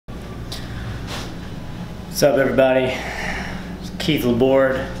What's up, everybody? It's Keith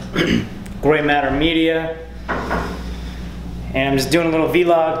Laborde, Gray Matter Media, and I'm just doing a little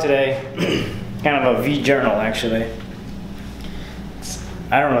vlog today, kind of a V-journal actually.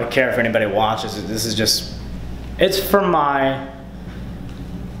 I don't really care if anybody watches it. This is just, it's for my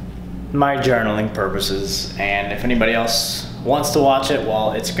journaling purposes, and if anybody else wants to watch it,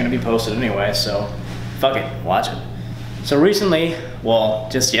 well, it's going to be posted anyway, so fuck it, watch it. So recently, well,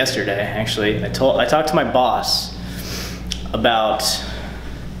 just yesterday actually, I talked to my boss about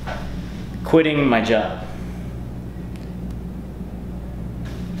quitting my job.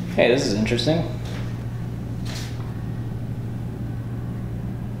 Hey, this is interesting.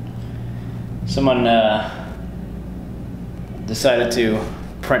 Someone decided to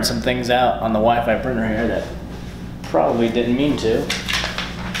print some things out on the Wi-Fi printer here that probably didn't mean to.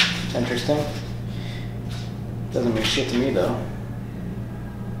 It's interesting. Doesn't mean shit to me though.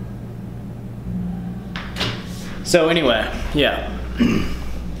 So anyway, yeah.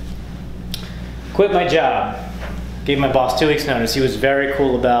 Quit my job. Gave my boss 2 weeks notice. He was very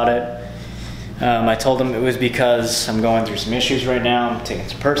cool about it. I told him it was because I'm going through some issues right now. I'm taking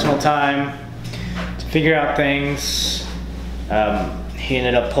some personal time to figure out things. He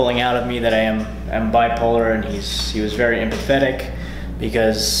ended up pulling out of me that I'm bipolar, and he was very empathetic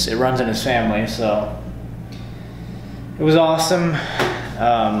because it runs in his family, so it was awesome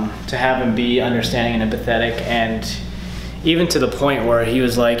to have him be understanding and empathetic, and even to the point where he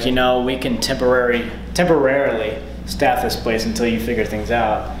was like, you know, we can temporarily staff this place until you figure things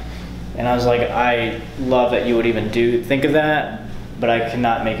out. And I was like, I love that you would even think of that, but I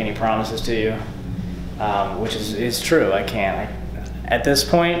cannot make any promises to you, which is true. I can't. At this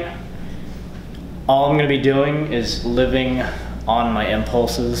point, all I'm going to be doing is living on my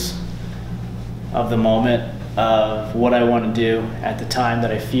impulses of the moment, of what I want to do at the time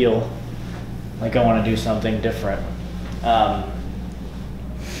that I feel like I want to do something different.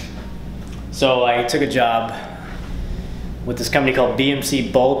 So I took a job with this company called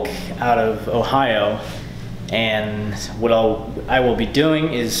BMC Bulk out of Ohio, and what I will be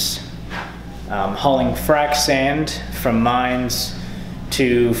doing is hauling frac sand from mines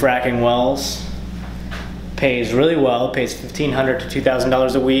to fracking wells. Pays really well. Pays $1,500 to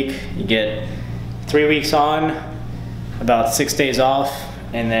 $2,000 a week. You get 3 weeks on, about 6 days off,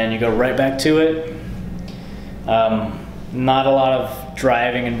 and then you go right back to it. Not a lot of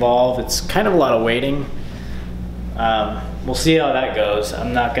driving involved. It's kind of a lot of waiting. We'll see how that goes.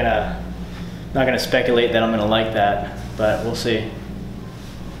 I'm not gonna speculate that I'm gonna like that, but we'll see.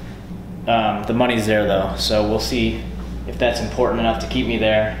 The money's there though, so we'll see if that's important enough to keep me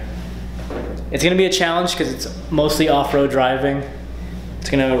there. It's gonna be a challenge because it's mostly off-road driving. It's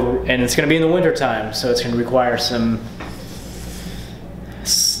gonna be in the winter time, so it's gonna require some.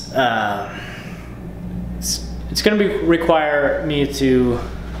 It's gonna require me to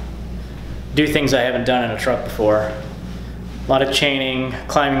do things I haven't done in a truck before. A lot of chaining,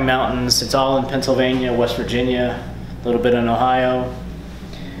 climbing mountains. It's all in Pennsylvania, West Virginia, a little bit in Ohio.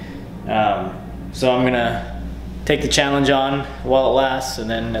 So I'm gonna take the challenge on while it lasts, and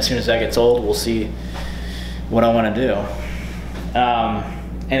then as soon as that gets old, we'll see what I want to do.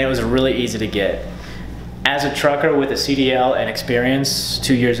 And it was really easy to get. As a trucker with a CDL and experience,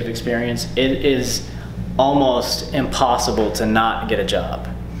 2 years of experience, it is almost impossible to not get a job.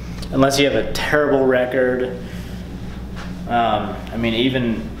 Unless you have a terrible record.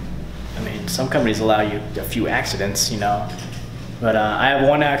 Some companies allow you a few accidents, you know. But I have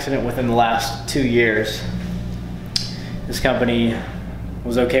one accident within the last 2 years. This company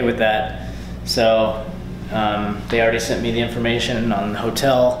was okay with that. So they already sent me the information on the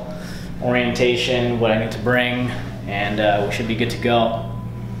hotel, orientation, what I need to bring, and we should be good to go.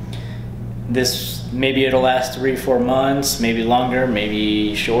 Maybe it'll last 3-4 months, maybe longer,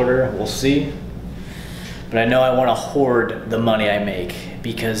 maybe shorter, we'll see. But I know I want to hoard the money I make,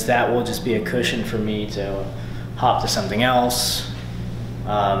 because that will just be a cushion for me to hop to something else,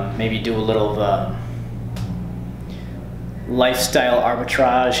 maybe do a little lifestyle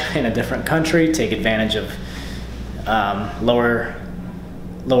arbitrage in a different country, take advantage of lower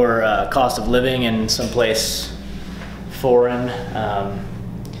cost of living in someplace foreign.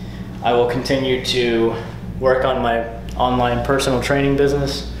 I will continue to work on my online personal training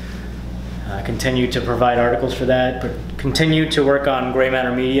business, continue to provide articles for that, but continue to work on Gray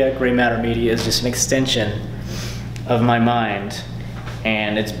Matter Media. Gray Matter Media is just an extension of my mind,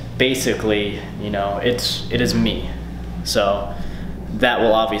 and it's basically, you know, it is me. So that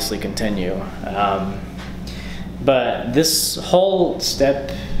will obviously continue. But this whole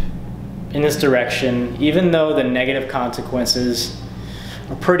step in this direction, even though the negative consequences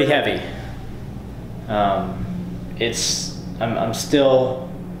are pretty heavy, I'm still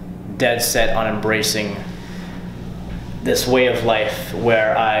dead set on embracing this way of life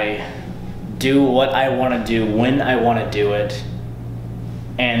where I do what I want to do when I want to do it,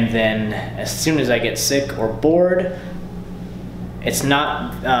 and then as soon as I get sick or bored, it's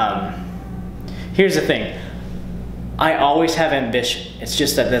not, here's the thing, I always have ambition. It's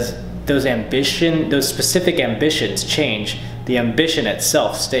just that those specific ambitions change. The ambition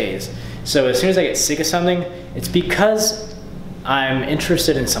itself stays. So as soon as I get sick of something, it's because I'm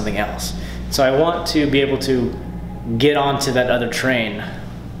interested in something else. So I want to be able to get onto that other train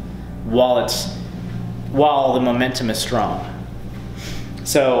while the momentum is strong.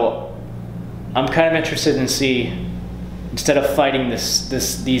 So I'm kind of interested in instead of fighting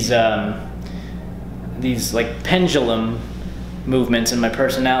these like pendulum movements in my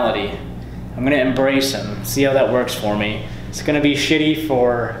personality, I'm gonna embrace them, see how that works for me. It's gonna be shitty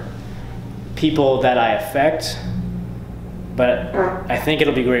for people that I affect, but I think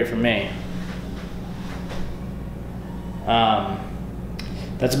it'll be great for me.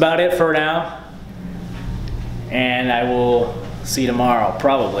 That's about it for now, and I will see you tomorrow,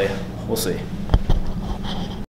 probably. We'll see.